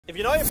If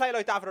United play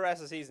like that for the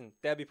rest of the season,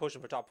 they'll be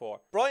pushing for top 4.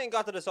 Brighton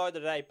got to the side of the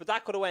day, but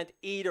that could have went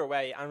either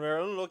way, and we were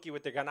unlucky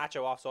with the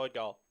Garnacho offside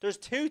goal. There's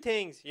 2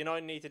 things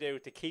United need to do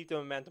to keep the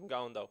momentum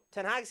going though.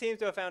 Ten Hag seems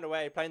to have found a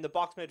way playing the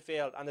box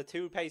midfield and the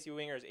 2 pacey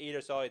wingers either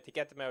side to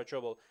get them out of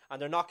trouble,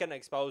 and they're not getting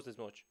exposed as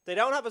much. They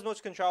don't have as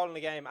much control in the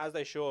game as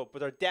they should, but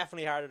they're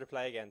definitely harder to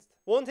play against.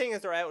 One thing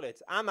is their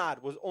outlets.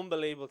 Ahmad was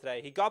unbelievable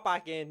today. He got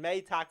back in,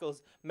 made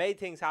tackles, made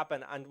things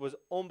happen, and was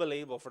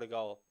unbelievable for the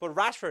goal. But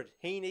Rashford,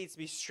 he needs to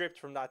be stripped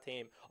from that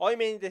team. I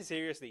mean this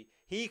seriously.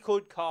 He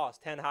could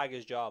cost Ten Hag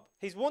his job.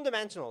 He's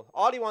one-dimensional.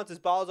 All he wants is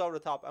balls over the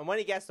top, and when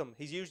he gets them,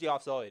 he's usually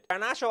offside.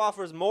 Garnacho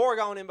offers more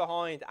going in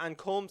behind and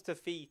comes to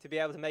feet to be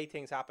able to make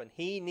things happen.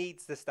 He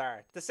needs to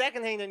start. The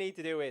second thing they need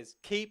to do is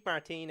keep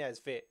Martinez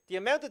fit. The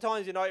amount of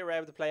times United were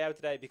able to play out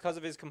today because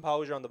of his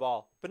composure on the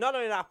ball. But not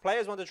only that,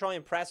 players want to try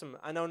and press him,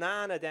 and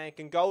Onana then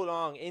can go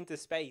long into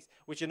space,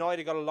 which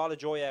United got a lot of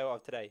joy out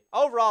of today.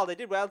 Overall, they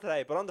did well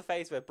today, but on the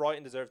face of it,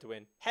 Brighton deserved to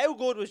win. How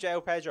good was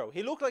João Pedro?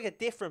 He looked like a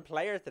different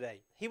player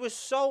today. He was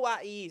so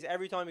at ease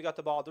every time he got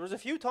the ball. There was a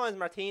few times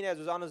Martinez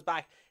was on his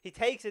back. He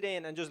takes it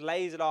in and just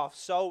lays it off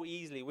so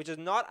easily, which is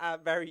not a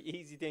very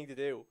easy thing to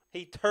do.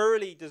 He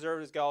thoroughly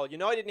deserved his goal.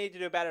 United need to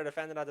do better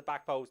defending at the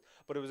back post,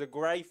 but it was a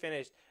great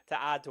finish to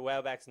add to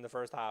Welbeck's in the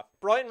first half.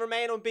 Brighton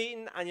remain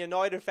unbeaten, and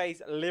United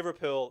face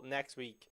Liverpool next week.